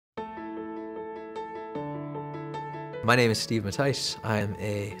My name is Steve Mattice. I am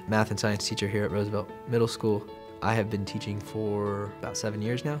a math and science teacher here at Roosevelt Middle School. I have been teaching for about 7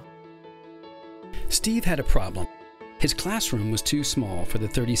 years now. Steve had a problem. His classroom was too small for the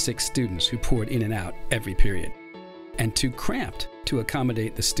 36 students who poured in and out every period, and too cramped to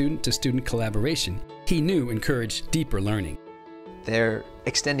accommodate the student-to-student collaboration he knew encouraged deeper learning. They're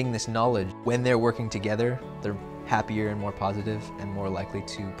extending this knowledge. When they're working together, they're happier and more positive and more likely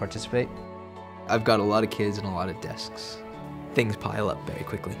to participate. I've got a lot of kids and a lot of desks. Things pile up very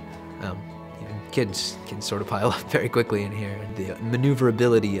quickly. Even kids can sort of pile up very quickly in here. The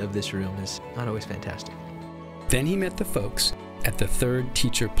maneuverability of this room is not always fantastic. Then he met the folks at the Third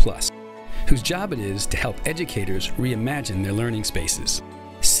Teacher Plus, whose job it is to help educators reimagine their learning spaces.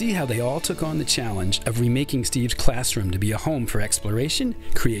 See how they all took on the challenge of remaking Steve's classroom to be a home for exploration,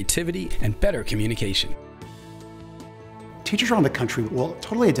 creativity, and better communication. Teachers around the country will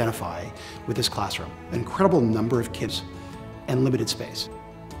totally identify with this classroom. An incredible number of kids and limited space.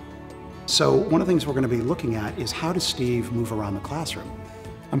 So one of the things we're going to be looking at is how does Steve move around the classroom?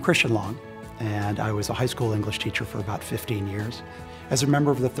 I'm Christian Long, and I was a high school English teacher for about 15 years. As a member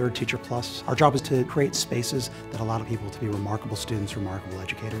of the Third Teacher Plus, our job is to create spaces that allow people to be remarkable students, remarkable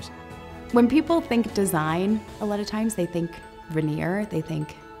educators. When people think design, a lot of times they think veneer, they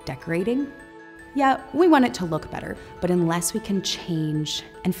think decorating. Yeah, we want it to look better, but unless we can change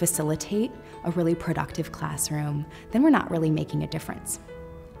and facilitate a really productive classroom, then we're not really making a difference.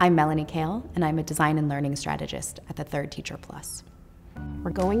 I'm Melanie Kale, and I'm a design and learning strategist at the Third Teacher Plus.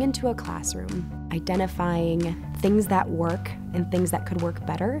 We're going into a classroom, identifying things that work and things that could work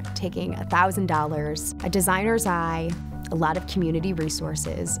better, taking $1,000, a designer's eye, a lot of community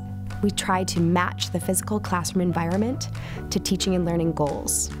resources. We try to match the physical classroom environment to teaching and learning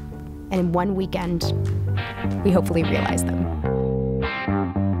goals. And in one weekend, we hopefully realize them.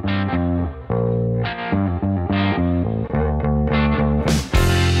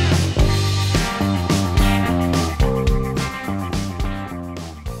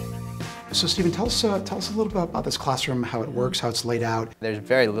 So Stephen, tell us a little bit about this classroom, how it works, how it's laid out. There's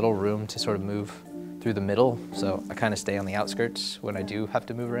very little room to sort of move through the middle, so I kind of stay on the outskirts when I do have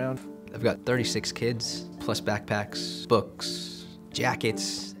to move around. I've got 36 kids, plus backpacks, books,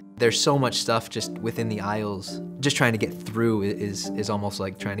 jackets. There's so much stuff just within the aisles. Just trying to get through is almost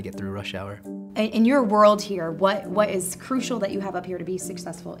like trying to get through rush hour. In your world here, what is crucial that you have up here to be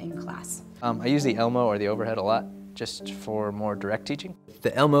successful in class? I use the Elmo or the overhead a lot, just for more direct teaching.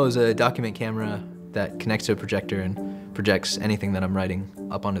 The Elmo is a document camera that connects to a projector and projects anything that I'm writing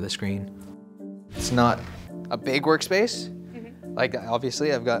up onto the screen. It's not a big workspace. Like,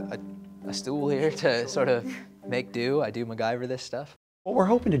 obviously, I've got a stool here to sort of make do. I do MacGyver this stuff. What we're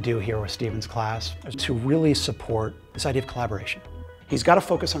hoping to do here with Stephen's class is to really support this idea of collaboration. He's got to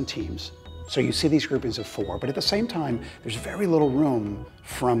focus on teams. So you see these groupings of 4, but at the same time, there's very little room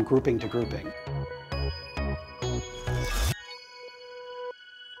from grouping to grouping.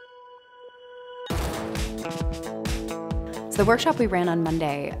 So the workshop we ran on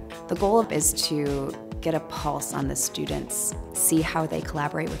Monday, the goal is to get a pulse on the students, see how they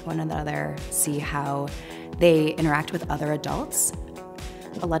collaborate with one another, see how they interact with other adults.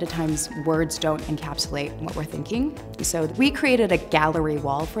 A lot of times words don't encapsulate what we're thinking. So we created a gallery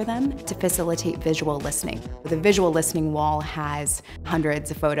wall for them to facilitate visual listening. The visual listening wall has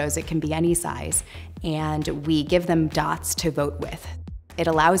hundreds of photos, it can be any size, and we give them dots to vote with. It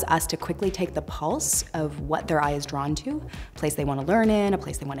allows us to quickly take the pulse of what their eye is drawn to, a place they want to learn in, a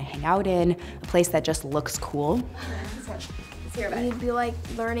place they want to hang out in, a place that just looks cool. We'd be like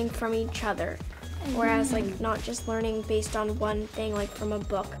learning from each other, whereas like not just learning based on one thing like from a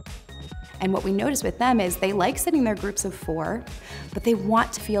book. And what we notice with them is they like sitting in their groups of 4, but they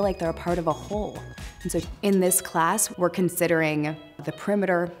want to feel like they're a part of a whole. And so in this class, we're considering the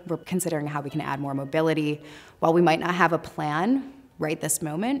perimeter, we're considering how we can add more mobility. While we might not have a plan right this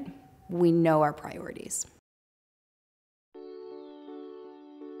moment, we know our priorities.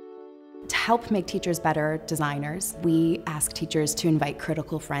 To help make teachers better designers, we ask teachers to invite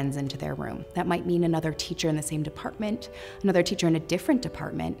critical friends into their room. That might mean another teacher in the same department, another teacher in a different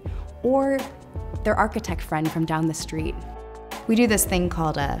department, or their architect friend from down the street. We do this thing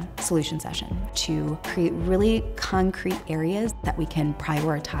called a solution session to create really concrete areas that we can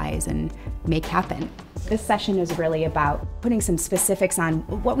prioritize and make happen. This session is really about putting some specifics on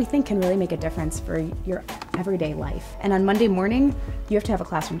what we think can really make a difference for your everyday life. And on Monday morning, you have to have a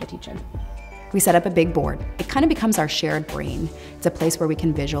classroom to teach in. We set up a big board. It kind of becomes our shared brain. It's a place where we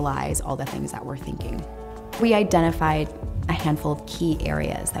can visualize all the things that we're thinking. We identified a handful of key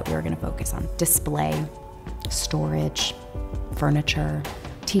areas that we were going to focus on: display, storage, furniture,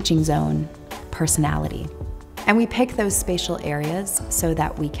 teaching zone, personality. And we pick those spatial areas so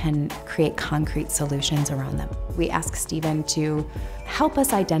that we can create concrete solutions around them. We ask Stephen to help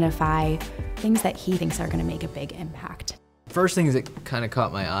us identify things that he thinks are going to make a big impact. First things that kind of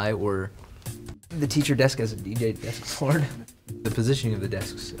caught my eye were the teacher desk as a DJ desk board. The positioning of the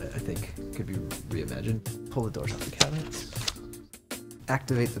desks, I think, could be reimagined. Pull the doors off the cabinets.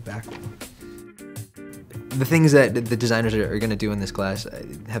 Activate the back wall. The things that the designers are going to do in this class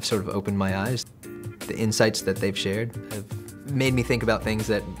have sort of opened my eyes. The insights that they've shared have made me think about things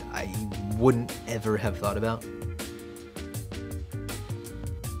that I wouldn't ever have thought about.